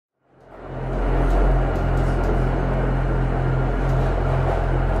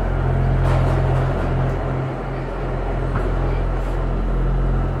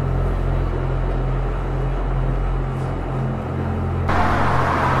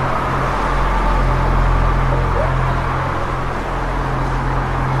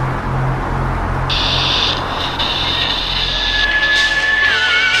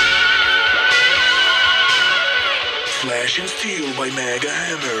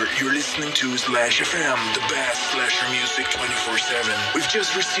You're listening to Slash FM, the best slasher music 24/7. We've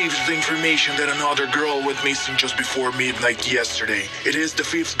just received the information that another girl went missing just before midnight yesterday. It is the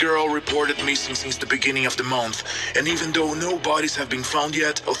fifth girl reported missing since the beginning of the month. And even though no bodies have been found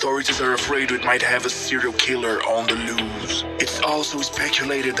yet, authorities are afraid it might have a serial killer on the loose. It's also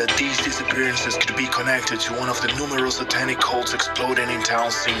speculated that these disappearances could be connected to one of the numerous satanic cults exploding in town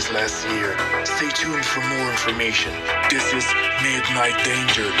since last year. Stay tuned for more information. This is Midnight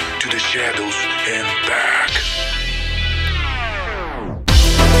Danger, to the shadows and back.